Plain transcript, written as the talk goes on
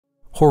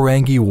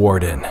Horangi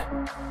Warden.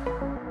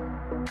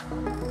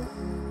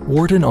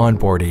 Warden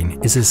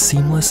onboarding is as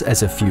seamless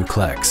as a few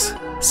clicks.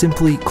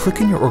 Simply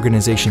click in your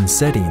organization's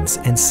settings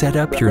and set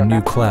up your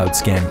new cloud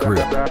scan group.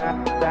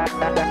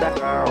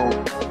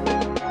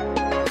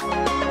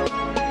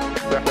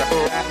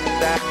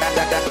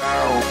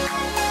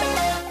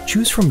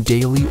 Choose from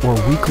daily or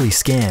weekly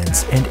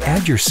scans and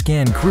add your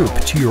scan group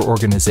to your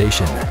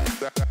organization.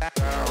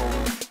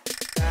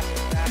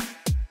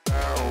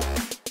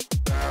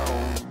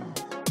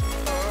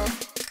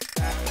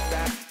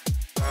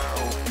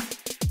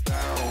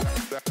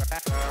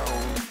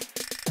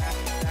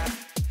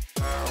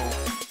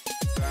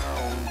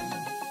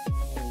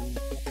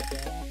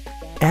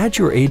 Add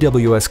your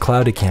AWS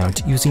Cloud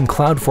account using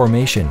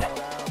CloudFormation.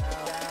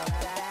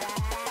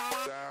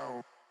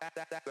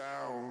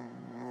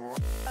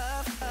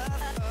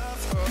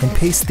 And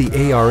paste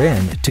the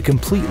ARN to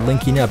complete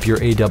linking up your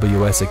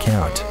AWS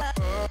account.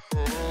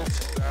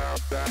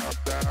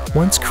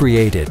 Once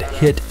created,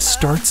 hit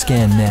Start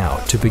Scan Now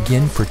to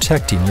begin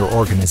protecting your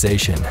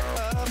organization.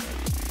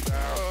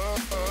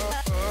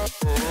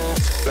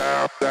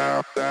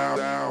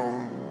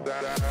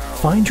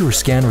 Find your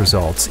scan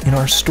results in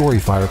our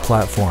StoryFire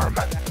platform.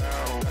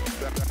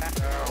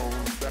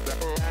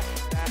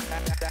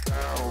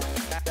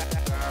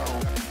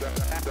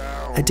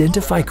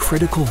 Identify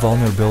critical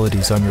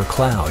vulnerabilities on your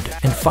cloud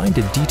and find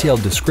a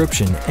detailed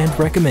description and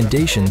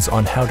recommendations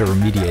on how to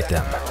remediate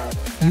them.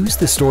 Use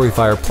the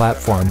StoryFire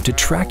platform to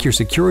track your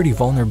security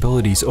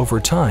vulnerabilities over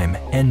time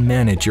and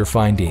manage your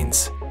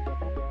findings.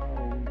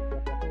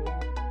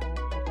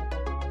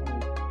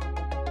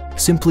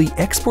 Simply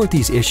export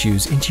these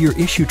issues into your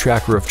issue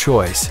tracker of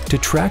choice to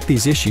track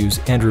these issues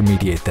and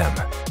remediate them.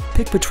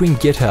 Pick between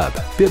GitHub,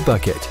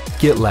 Bitbucket,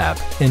 GitLab,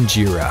 and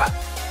Jira.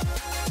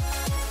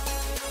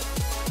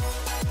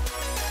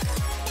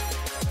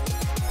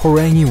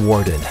 Horangi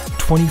Warden,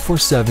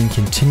 24/7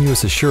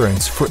 continuous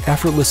assurance for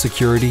effortless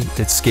security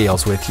that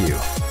scales with you.